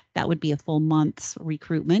 So that would be a full month's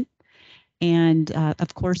recruitment. And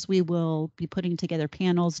of course, we will be putting together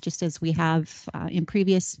panels just as we have in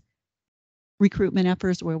previous recruitment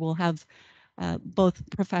efforts, where we'll have both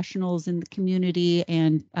professionals in the community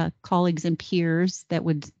and colleagues and peers that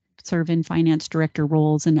would serve in finance director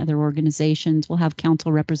roles in other organizations. We'll have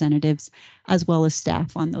council representatives as well as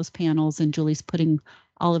staff on those panels, and Julie's putting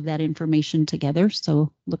all of that information together.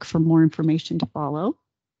 So look for more information to follow.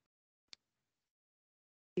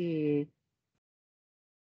 I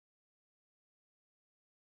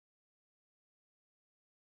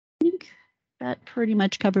think that pretty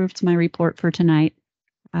much covers my report for tonight.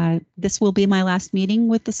 This will be my last meeting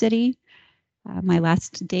with the city. My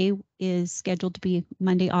last day is scheduled to be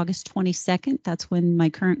Monday, August 22nd. That's when my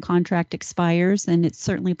current contract expires, and it's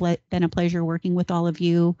certainly been a pleasure working with all of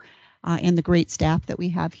you and the great staff that we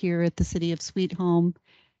have here at the City of Sweet Home.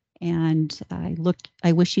 And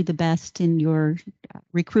I wish you the best in your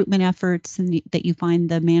recruitment efforts, and that you find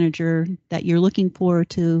the manager that you're looking for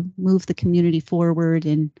to move the community forward.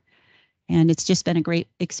 And it's just been a great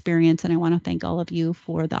experience, and I want to thank all of you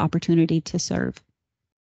for the opportunity to serve.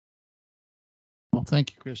 Well,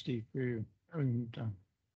 thank you, Christy, for your everything you've done.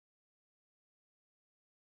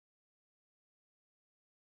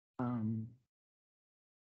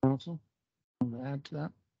 Council, want to add to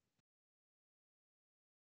that?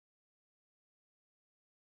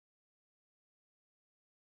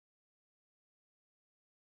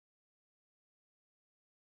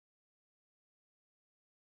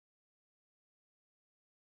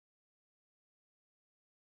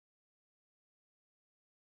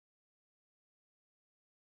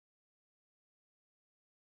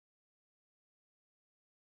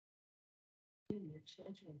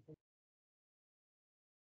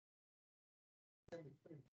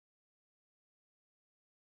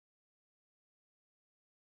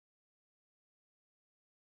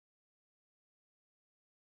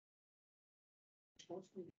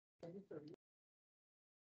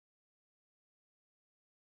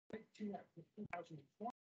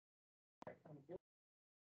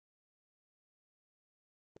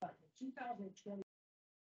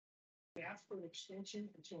 We asked for an extension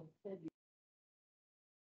until February.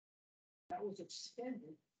 That was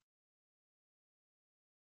extended.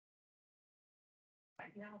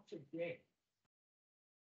 Right now, today.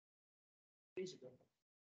 Days ago,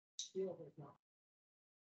 still has not.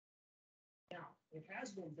 Now, it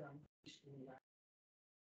has been done.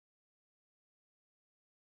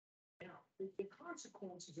 Now, the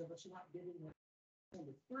consequences of us not getting it on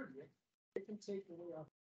the 30th, it can take away our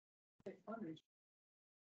funding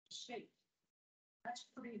state. That's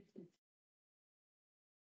pretty.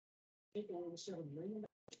 Take away the $7 million.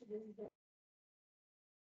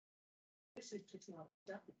 This is just not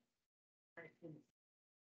acceptable.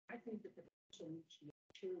 I think that the council needs to make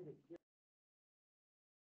sure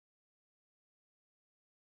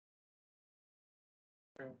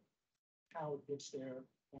that how it gets there.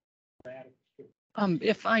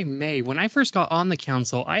 If I may, when I first got on the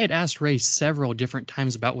council, I had asked Ray several different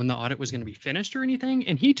times about when the audit was going to be finished or anything,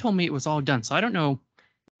 and he told me it was all done. So I don't know.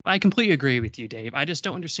 I completely agree with you, Dave. I just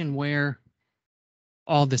don't understand where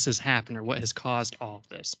all this has happened or what has caused all of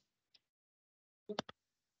this.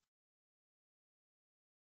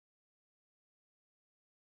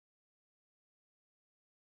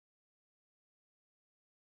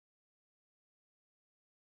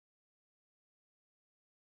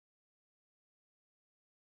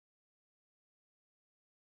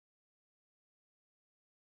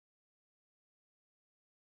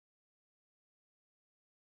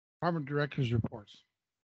 Department directors reports.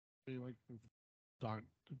 What do you like to talk?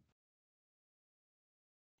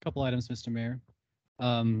 Couple items, Mr. Mayor.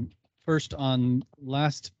 First,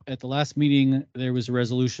 at the last meeting, there was a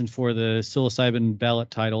resolution for the psilocybin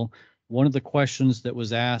ballot title. One of the questions that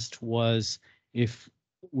was asked was if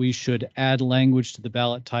we should add language to the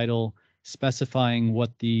ballot title specifying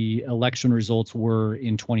what the election results were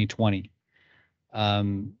in 2020.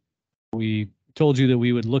 We told you that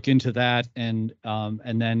we would look into that, and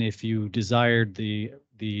then if you desired, the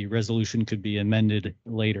resolution could be amended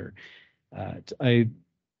later. I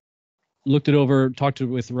looked it over, talked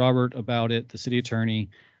with Robert about it, the city attorney.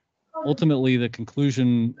 Ultimately, the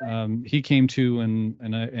conclusion he came to,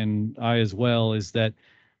 and I as well, is that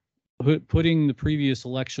putting the previous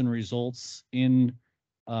election results in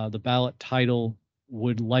the ballot title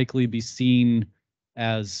would likely be seen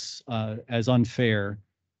as unfair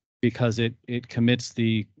because it commits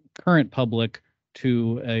the current public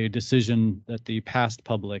to a decision that the past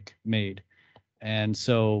public made. And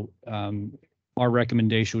so our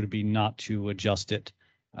recommendation would be not to adjust it.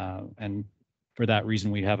 And for that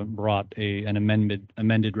reason, we haven't brought an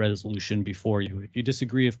amended resolution before you. If you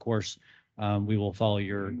disagree, of course, we will follow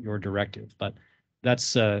your directive. But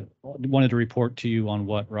that's wanted to report to you on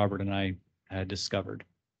what Robert and I had discovered.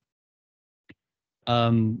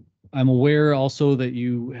 I'm aware also that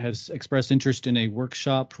you have expressed interest in a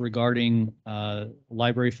workshop regarding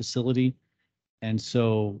library facility. And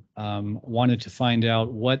so wanted to find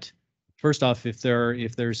out first off, if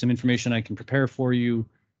there's some information I can prepare for you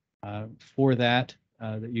for that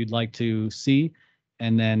you'd like to see.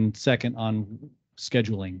 And then second on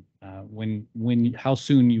scheduling, how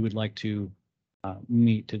soon you would like to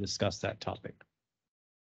meet to discuss that topic.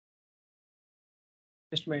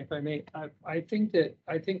 Mr. Mayor, if I may, I think that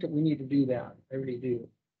we need to do that. I really do.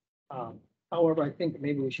 However, I think that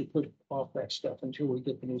maybe we should put off that stuff until we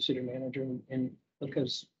get the new city manager and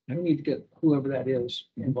because we need to get whoever that is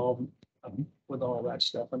involved with all that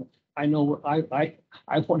stuff. And I know I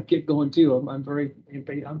want to get going too. I'm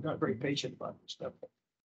not very patient about this stuff.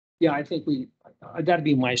 Yeah, I think that'd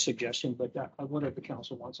be my suggestion, but whatever the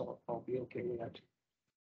council wants, I'll be okay with that.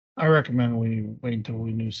 I recommend we wait until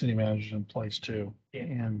we new city manager's in place too. Yeah.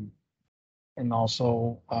 And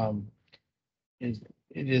also, it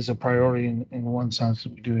is a priority in one sense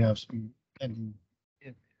that we do have some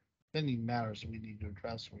pending matters that we need to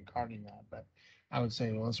address regarding that, but I would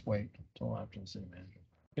say let's wait until after the city manager.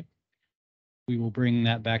 Okay. We will bring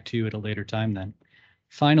that back to you at a later time then.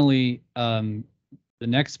 Finally, the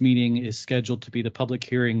next meeting is scheduled to be the public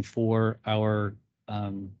hearing for our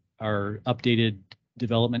updated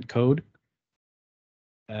development code.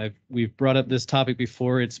 We've brought up this topic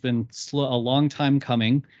before. It's been a long time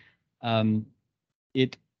coming.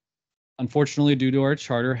 It, unfortunately, due to our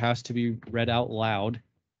charter, has to be read out loud.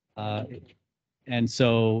 And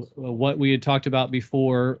so what we had talked about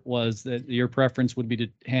before was that your preference would be to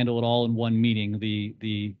handle it all in one meeting,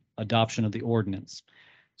 the adoption of the ordinance.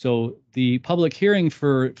 So the public hearing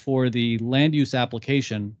for the land use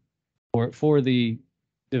application or for the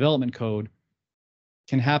development code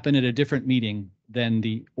can happen at a different meeting than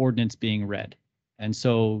the ordinance being read. And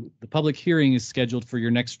so the public hearing is scheduled for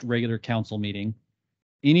your next regular council meeting.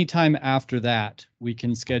 Anytime after that, we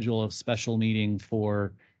can schedule a special meeting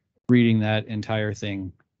for reading that entire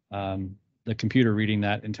thing, the computer reading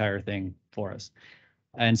that entire thing for us.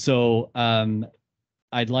 And so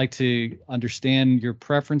I'd like to understand your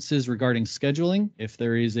preferences regarding scheduling. If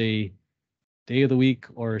there is a day of the week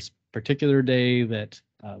or a particular day that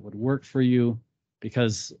would work for you,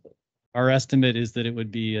 because our estimate is that it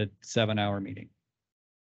would be a 7-hour meeting.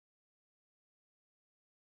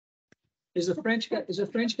 Is the French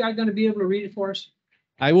guy going to be able to read it for us?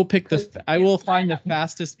 I will find the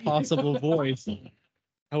fastest possible voice.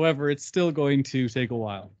 However, it's still going to take a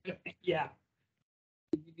while. Yeah.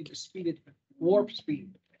 You need to speed it, warp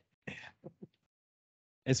speed.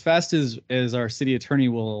 As fast as our city attorney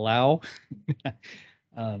will allow,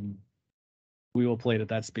 we will play it at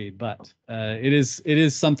that speed. But it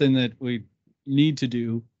is something that we need to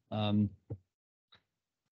do. If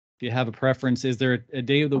you have a preference, is there a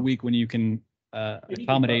day of the week when you can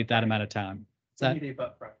accommodate that amount of time? Any day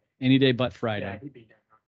but Friday. Any day but Friday. Yeah, he'd be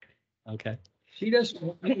down. Okay. She doesn't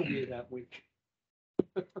want me to do that week.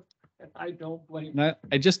 And I don't blame her.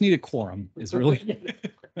 I just need a quorum is really.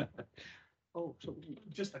 Oh, so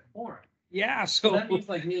just a quorum. Yeah, so. That means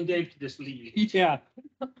like me and Dave can just leave. Yeah.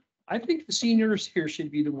 I think the seniors here should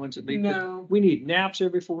be the ones that make No. we need naps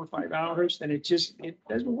every 4 or 5 hours and it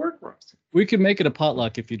doesn't work for us. We could make it a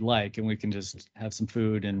potluck if you'd like, and we can just have some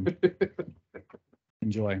food and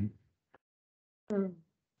enjoy.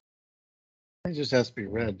 It just has to be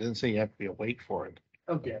read. It doesn't say you have to be awake for it.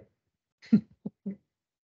 Okay.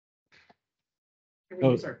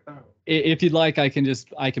 Oh, if you'd like, I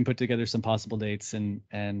can put together some possible dates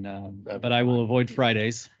but I will avoid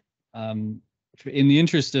Fridays. In the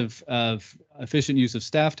interest of efficient use of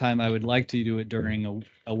staff time, I would like to do it during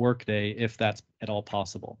a work day if that's at all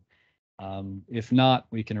possible. If not,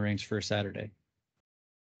 we can arrange for a Saturday.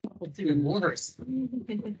 It's even worse.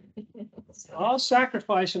 I'll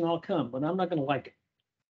sacrifice and I'll come, but I'm not gonna like it.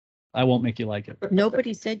 I won't make you like it.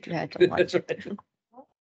 Nobody said you had to watch it.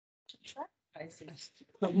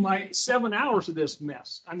 My 7 hours of this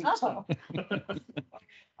mess. I mean, so.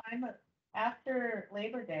 After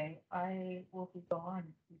Labor Day, I will be gone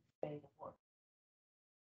each day to work.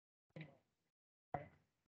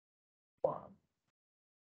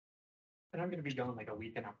 be gone like a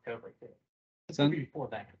week in October. Too. It's Sound- gonna be before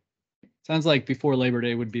that. Sounds like before Labor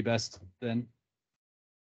Day would be best then.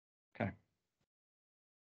 Okay.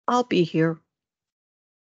 I'll be here.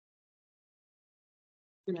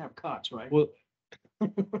 You're gonna have cots, right? Well,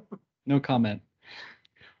 no comment.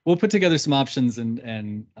 We'll put together some options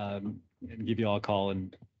and give you all a call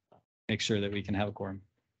and make sure that we can have a quorum.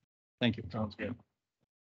 Thank you. Sounds good.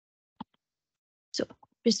 So,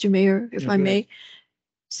 Mr. Mayor, if Yeah, I go ahead. may.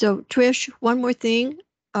 So Trish, one more thing,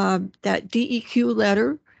 that DEQ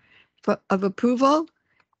letter of approval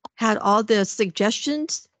had all the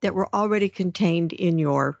suggestions that were already contained in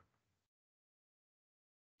your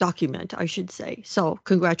document, I should say. So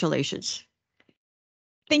congratulations.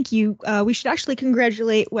 Thank you. We should actually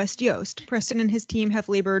congratulate West Yost. Preston and his team have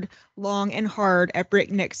labored long and hard at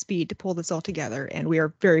breakneck speed to pull this all together, and we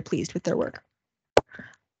are very pleased with their work.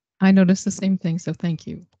 I noticed the same thing, so thank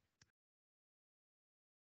you.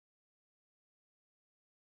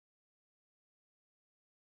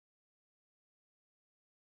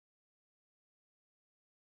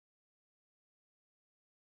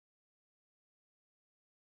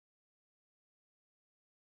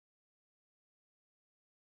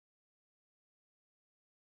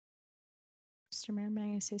 Mr. Mayor,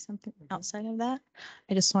 may I say something outside of that?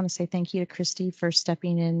 I just want to say thank you to Christy for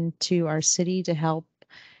stepping into our city to help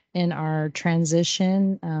in our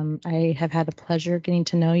transition. I have had the pleasure of getting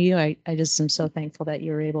to know you. I just am so thankful that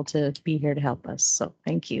you were able to be here to help us. So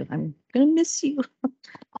thank you. I'm gonna miss you.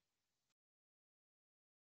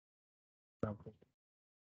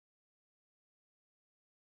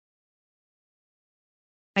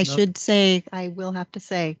 I No. should say, I will have to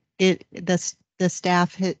say, the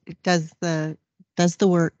staff does the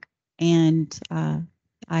work, and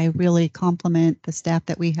I really compliment the staff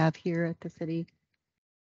that we have here at the city.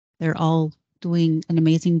 They're all doing an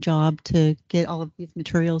amazing job to get all of these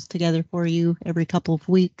materials together for you every couple of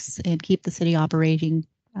weeks and keep the city operating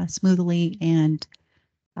smoothly. And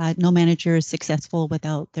no manager is successful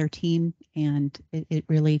without their team, and it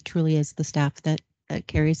really truly is the staff that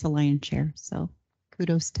carries the lion's share. So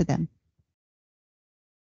kudos to them.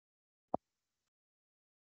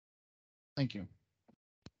 Thank you.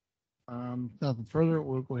 Nothing further.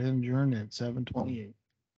 We'll go ahead and adjourn at 7:28.